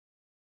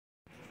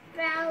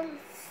found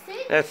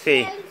Let's 6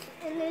 see. cents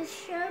in his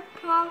shirt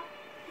pocket.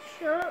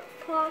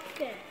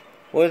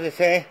 What does it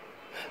say?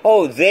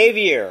 Oh,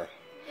 Xavier.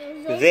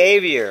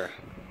 Xavier.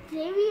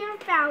 Xavier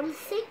found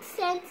 6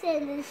 cents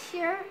in his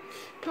shirt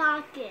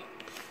pocket.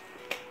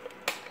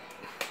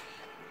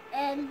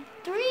 And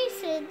 3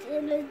 cents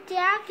in his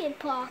jacket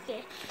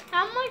pocket.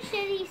 How much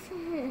did he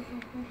see?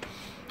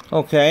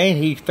 Okay,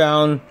 he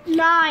found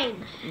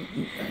 9.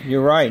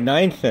 You're right,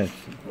 9 cents.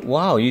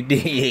 Wow, you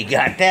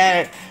got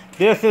that.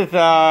 This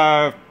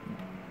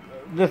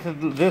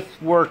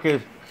work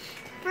is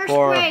First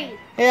for grade.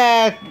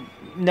 Yeah,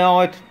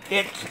 no, it's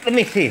let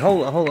me see.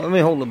 Hold on. Let me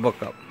hold the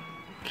book up.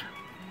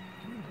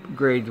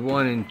 Grades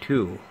 1 and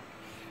 2.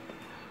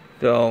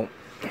 So,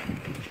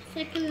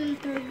 2nd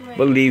and 3rd grade.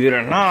 believe it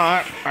or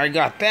not, I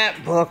got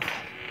that book.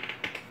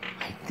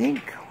 I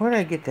think, where did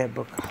I get that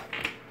book?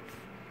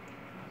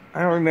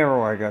 I don't remember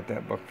where I got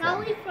that book from.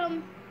 Probably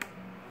from.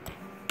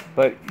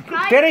 But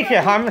finish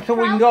it, Harmon, so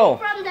we can go.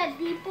 From the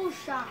depot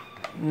shop.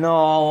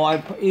 No,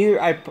 I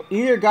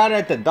either got it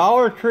at the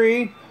Dollar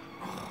Tree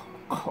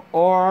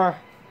or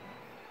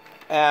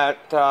at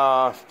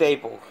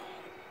Staples.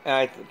 And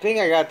I think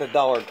I got the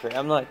Dollar Tree.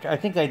 I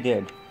think I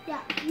did.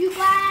 Yeah, you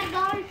got at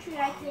Dollar Tree,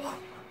 I think.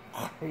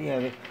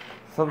 Yeah,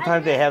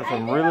 sometimes they have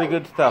some really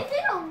good stuff. I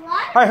did a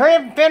lot. All right, hurry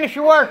up and finish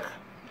your work.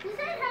 This is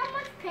how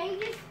much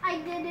pages I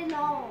did in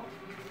all.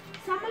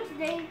 So much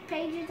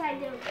pages I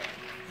did.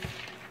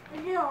 I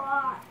did a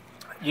lot.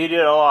 You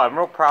did a lot. I'm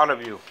real proud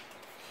of you.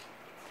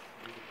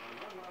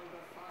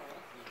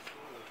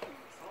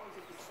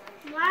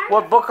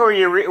 What book are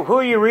you who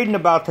are you reading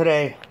about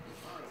today?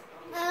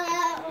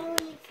 Only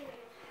 2.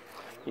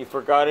 You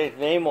forgot his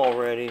name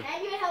already.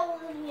 Daniel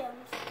Williams.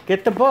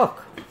 Get the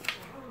book.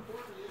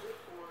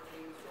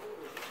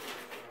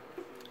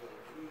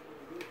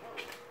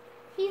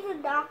 He's a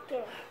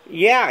doctor.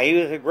 Yeah, he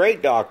was a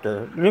great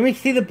doctor. Let me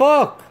see the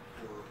book.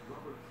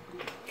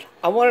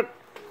 I want to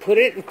put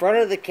it in front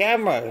of the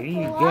camera.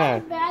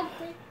 God.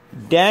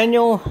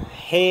 Daniel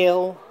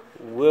Hale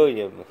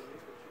Williams.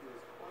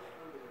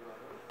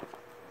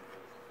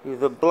 He's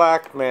a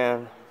black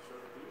man.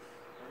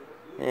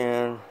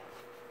 And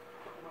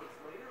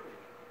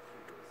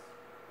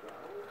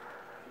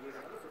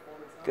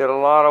did a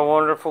lot of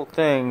wonderful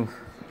things.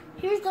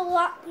 Here's a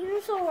lot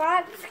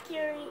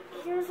scary.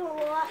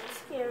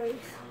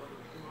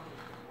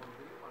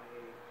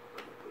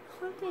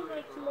 Something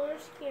like more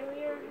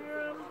scarier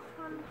here.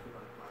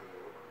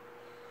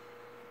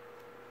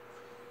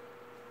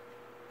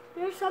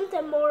 There's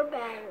something more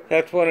better.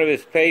 That's one of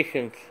his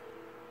patients.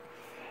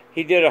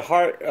 He did a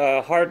heart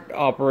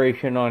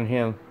operation on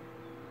him.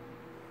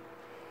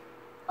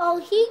 Oh,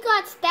 he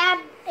got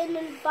stabbed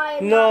by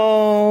a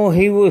No,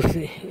 he just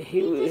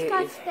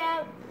got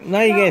stabbed.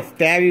 Not he got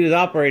stabbed, he was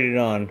operated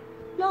on.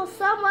 No,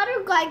 some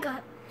other guy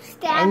got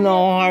stabbed No,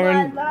 by a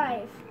Harmon.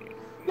 knife.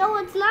 No,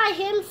 it's not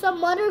him.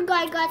 Some other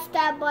guy got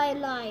stabbed by a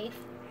knife.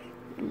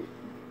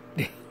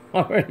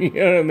 You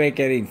don't make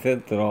any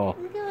sense at all.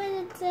 Look at what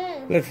it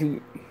says. Let's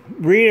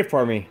read it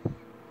for me.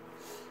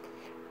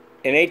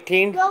 In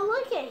 18? No,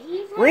 look at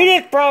Read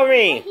it for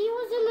me! He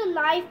was in a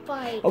knife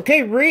fight.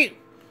 Okay, read.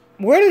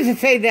 Where does it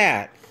say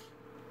that?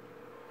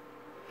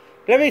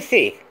 Let me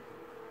see.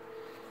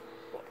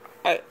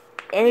 Let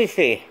me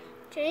see.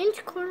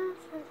 Change corners.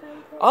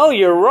 Oh,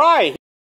 you're right.